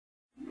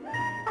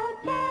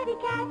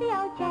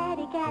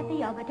at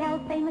the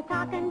Overtell's famous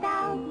talking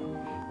dolls.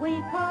 We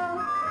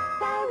pull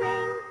the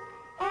rings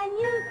and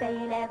you say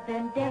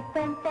 11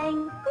 different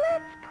things.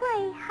 Let's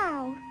play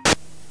house.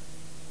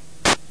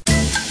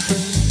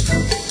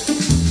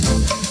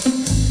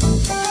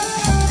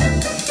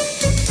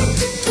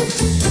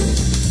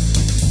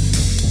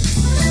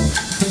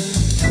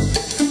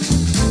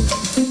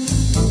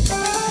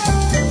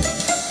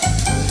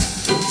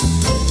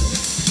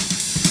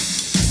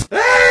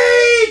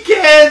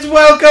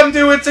 Welcome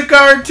to It's a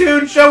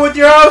Cartoon Show with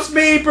your host,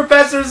 me,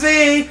 Professor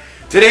Z.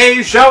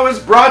 Today's show is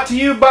brought to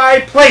you by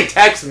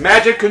Playtex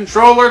Magic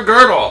Controller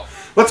Girdle.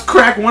 Let's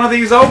crack one of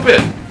these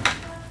open.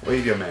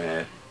 Wait a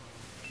minute.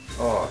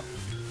 Oh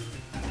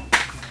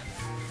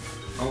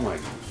my.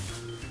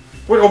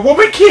 Wait, a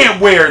woman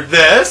can't wear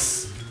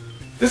this.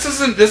 This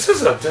is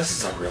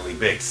a really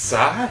big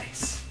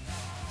size.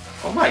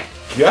 Oh my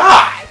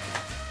God.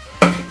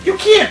 You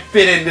can't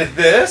fit into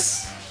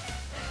this.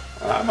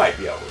 I might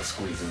be able to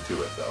squeeze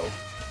into it though.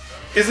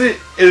 Is it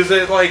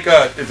like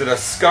is it a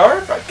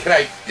scarf?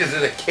 Is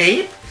it a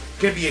cape?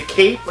 Can it be a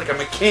cape like I'm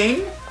a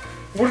king?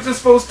 What is it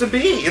supposed to be?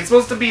 It's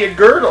supposed to be a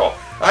girdle.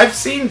 I've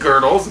seen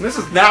girdles, and this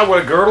is not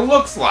what a girdle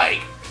looks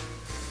like.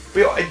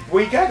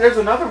 There's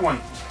another one.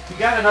 We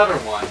got another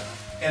one.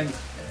 And,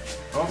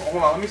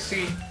 hold on, let me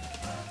see.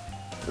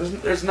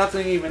 There's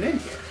nothing even in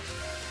here.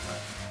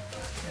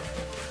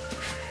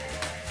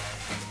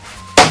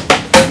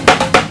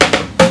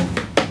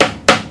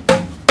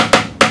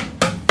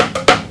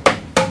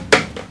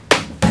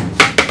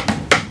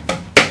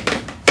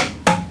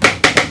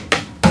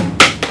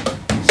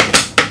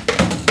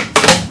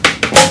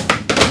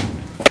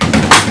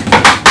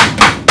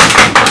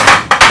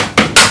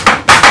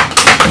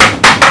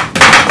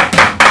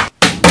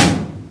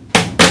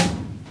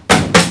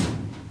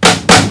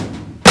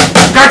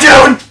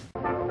 Cartoon!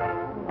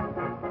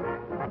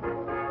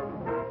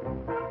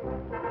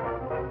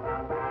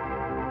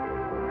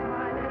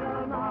 My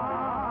little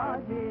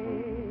Margie,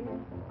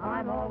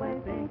 I'm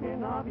always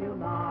thinking of you,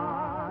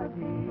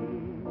 Margie.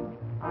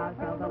 I'll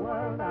tell the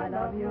world I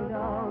love you,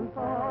 don't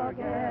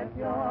forget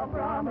your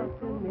promise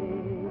to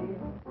me.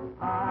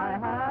 I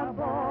have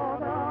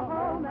bought a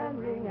home and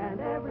ring and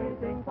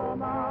everything for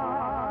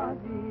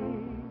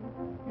Margie.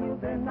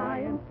 You've been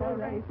my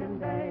inspiration,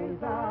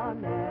 days are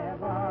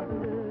never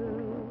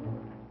blue.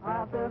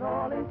 After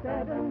all is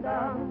said and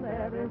done,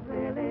 there is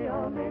really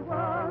only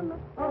one.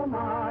 Oh,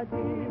 Margie,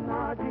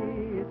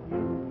 Margie, it's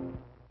you.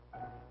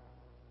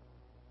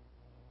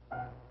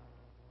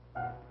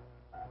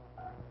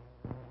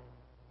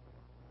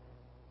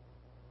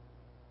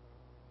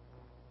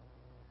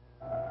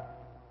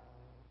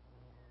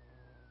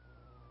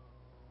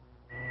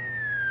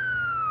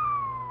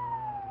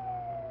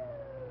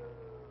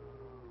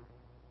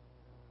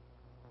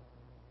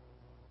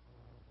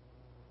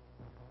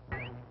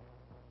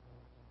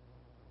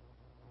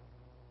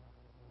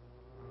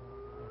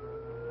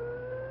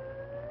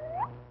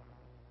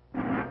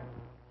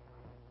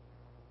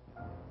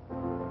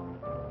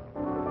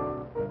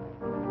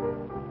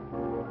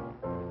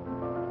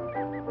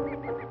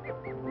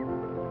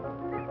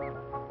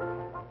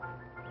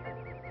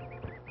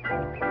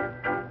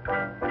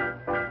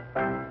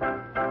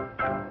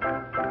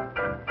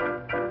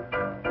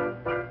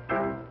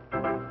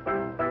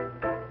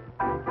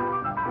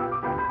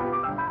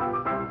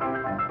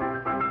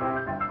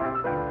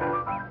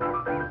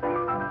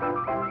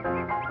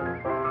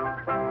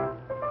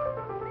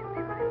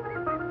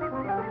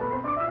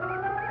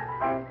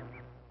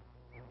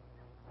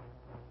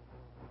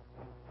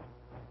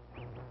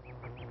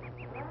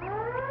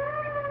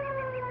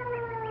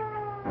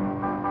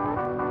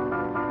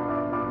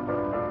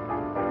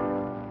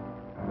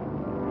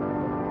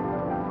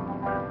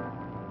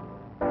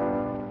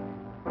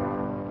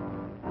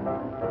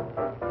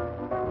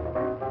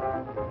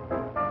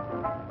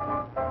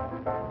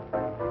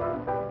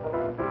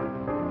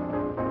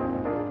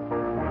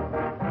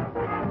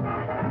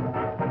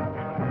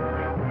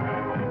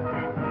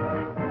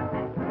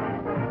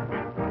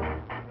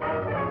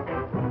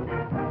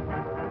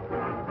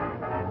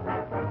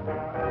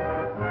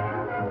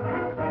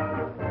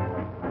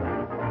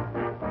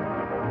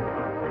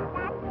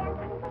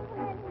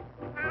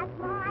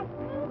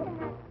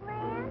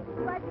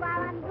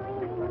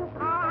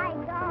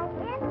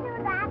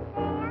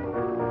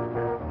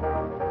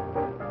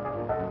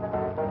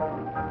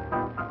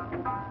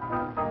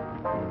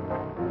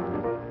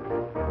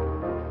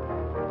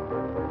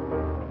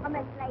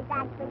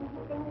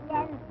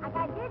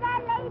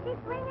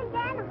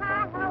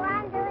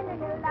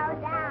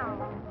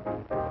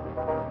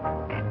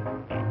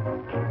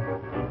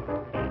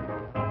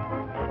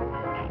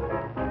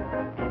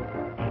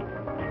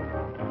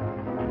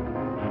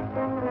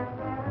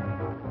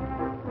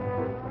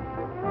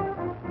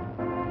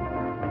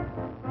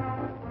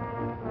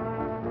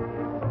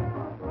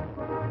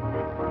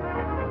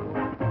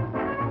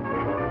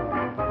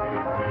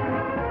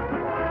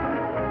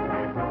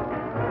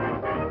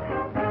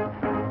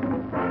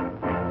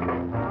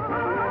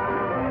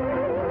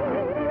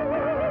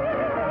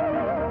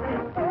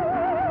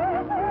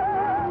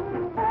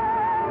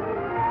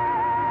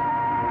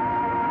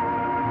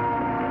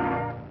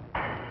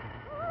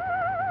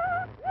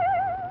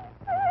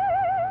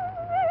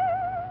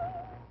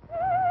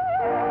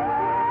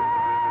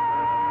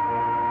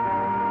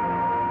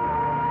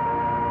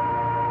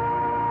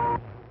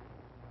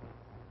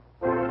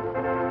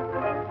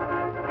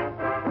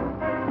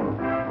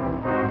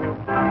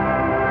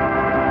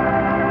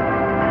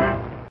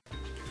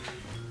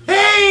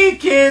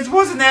 kids,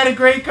 wasn't that a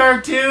great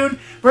cartoon?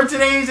 For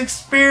today's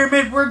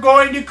experiment, we're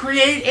going to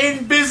create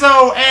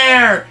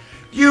INVIS-O-AIR.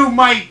 You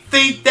might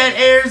think that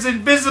air's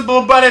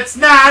invisible, but it's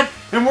not,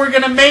 and we're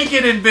going to make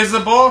it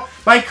invisible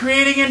by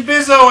creating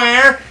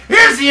INVIS-O-AIR.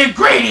 Here's the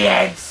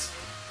ingredients!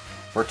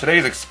 For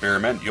today's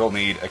experiment, you'll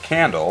need a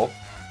candle,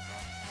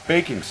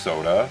 baking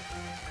soda,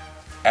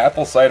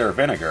 apple cider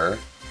vinegar,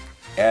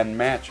 and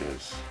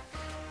matches.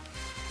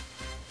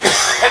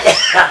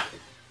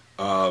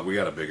 We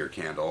got a bigger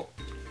candle.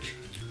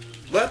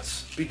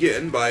 Let's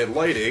begin by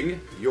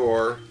lighting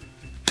your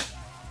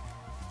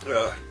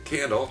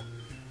candle.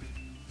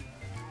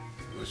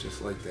 Let's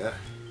just like that.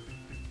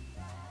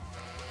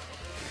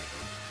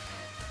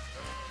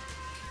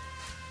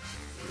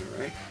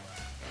 Alright.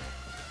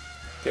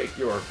 Take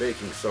your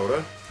baking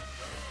soda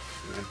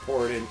and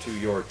pour it into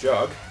your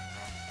jug.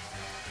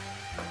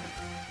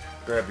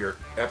 Grab your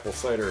apple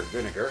cider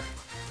vinegar.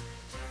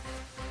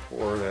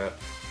 Pour that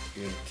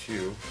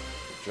into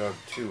the jug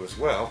too as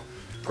well.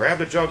 Grab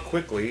the jug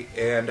quickly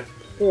and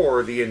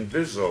pour the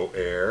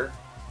INVIS-O-AIR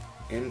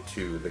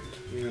into the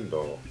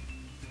candle.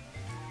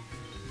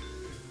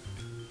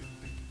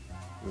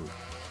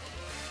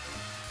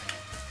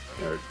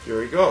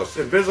 There he goes.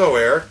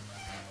 INVIS-O-AIR.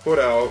 Put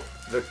out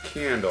the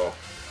candle.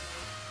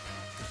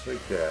 Just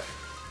like that.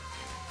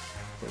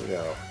 Put it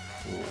out.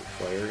 Oh,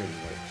 fire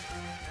anyway.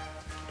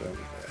 Done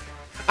with that.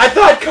 I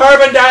thought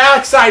carbon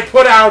dioxide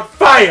put out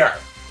fire!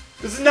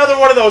 This is another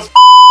one of those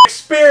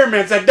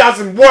experiments that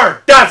doesn't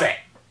work, does it?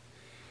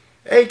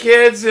 Hey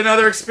kids,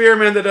 another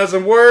experiment that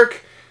doesn't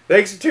work.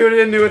 Thanks for tuning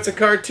in to It's a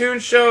Cartoon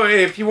Show.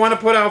 Hey, if you want to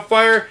put out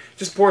fire,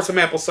 just pour some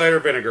apple cider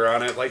vinegar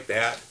on it like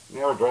that.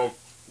 Or don't.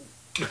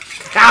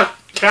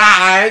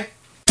 God!